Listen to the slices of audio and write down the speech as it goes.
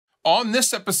On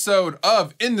this episode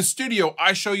of In the Studio,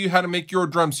 I show you how to make your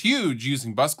drums huge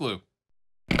using bus glue.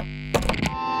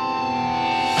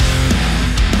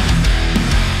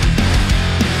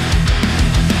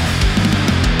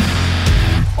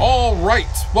 All right,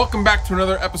 welcome back to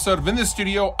another episode of In the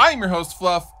Studio. I'm your host,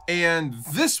 Fluff, and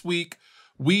this week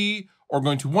we are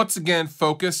going to once again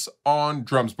focus on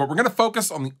drums, but we're going to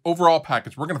focus on the overall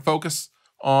package. We're going to focus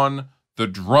on the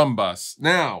drum bus.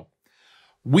 Now,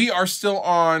 we are still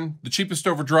on the cheapest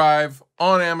overdrive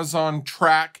on Amazon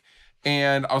track,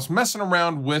 and I was messing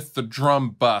around with the drum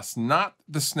bus, not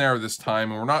the snare this time,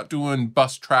 and we're not doing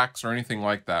bus tracks or anything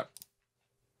like that.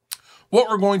 What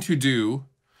we're going to do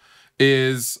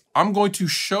is I'm going to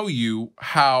show you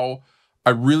how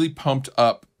I really pumped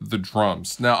up the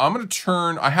drums. Now I'm going to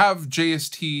turn, I have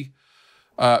JST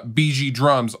BG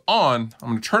drums on. I'm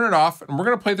going to turn it off and we're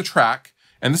going to play the track.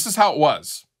 And this is how it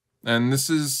was. And this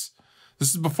is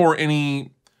before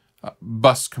any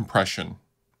bus compression,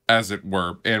 as it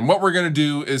were. And what we're going to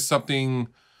do is something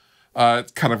kind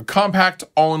of compact,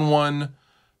 all-in-one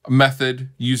method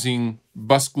using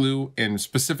bus glue and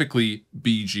specifically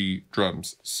BG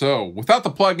drums. So without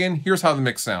the plug-in, here's how the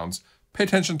mix sounds. Pay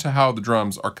attention to how the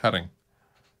drums are cutting.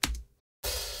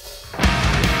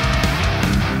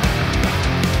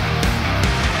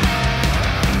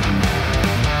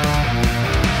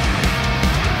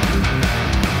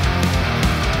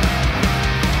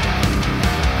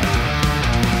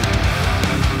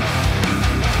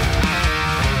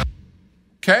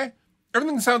 Okay,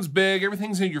 everything sounds big,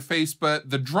 everything's in your face, but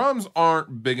the drums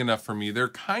aren't big enough for me. They're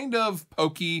kind of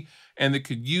pokey and they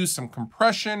could use some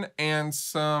compression and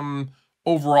some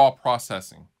overall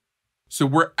processing. So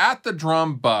we're at the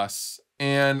drum bus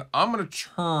and I'm gonna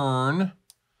turn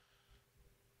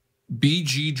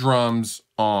BG drums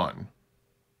on.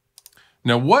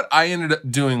 Now what I ended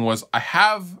up doing was I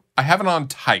have it on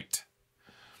tight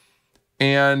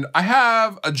and I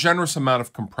have a generous amount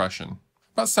of compression.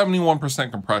 About 71%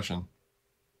 compression.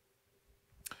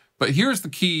 But here's the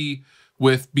key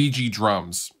with BG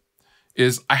drums,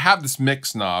 is I have this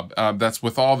mix knob that's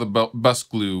with all the bus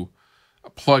glue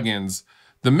plugins.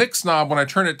 The mix knob, when I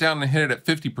turn it down and hit it at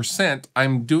 50%,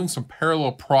 I'm doing some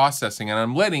parallel processing and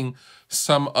I'm letting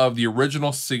some of the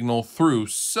original signal through.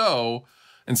 So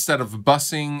instead of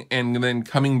busing and then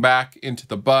coming back into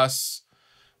the bus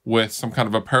with some kind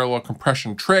of a parallel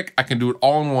compression trick, I can do it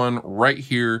all in one right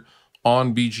here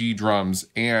on BG drums.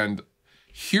 And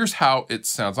here's how it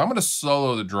sounds. I'm going to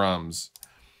solo the drums.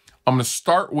 I'm going to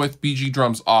start with BG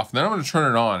drums off, and then I'm going to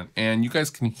turn it on, and you guys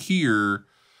can hear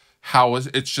how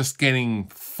it's just getting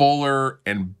fuller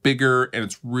and bigger, and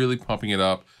it's really pumping it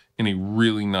up in a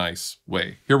really nice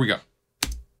way. Here we go.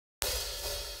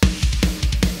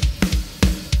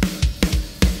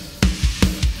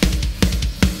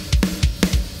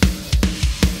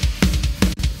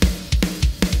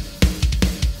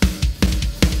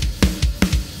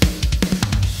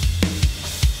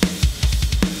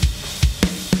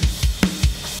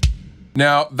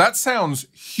 Now that sounds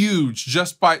huge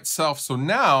just by itself. So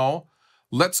now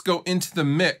let's go into the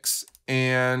mix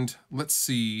and let's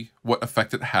see what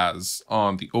effect it has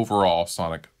on the overall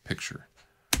sonic picture.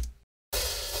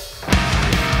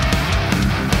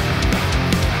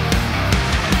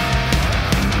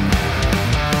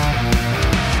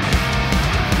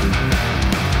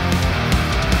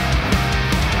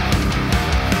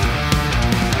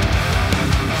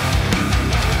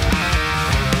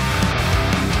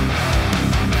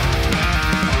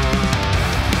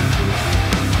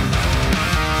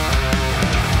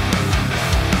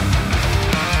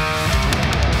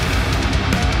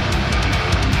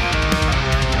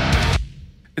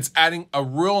 It's adding a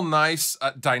real nice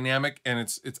dynamic, and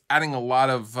it's adding a lot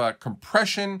of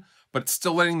compression, but it's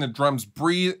still letting the drums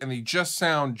breathe, and they just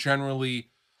sound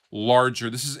generally larger.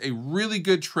 This is a really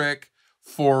good trick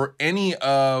for any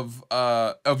of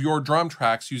your drum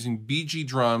tracks using BG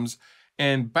drums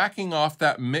and backing off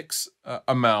that mix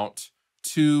amount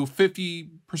to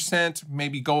 50%,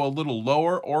 maybe go a little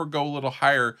lower or go a little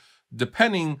higher,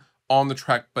 depending on the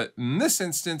track. But in this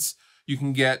instance, you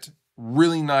can get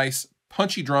really nice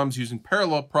punchy drums using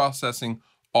parallel processing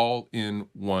all in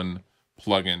one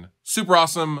plugin. Super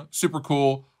awesome, super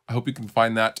cool. I hope you can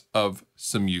find that of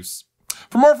some use.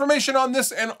 For more information on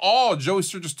this and all Joey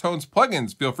Sturgis Tones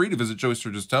plugins, feel free to visit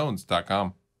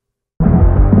joeysturgistones.com.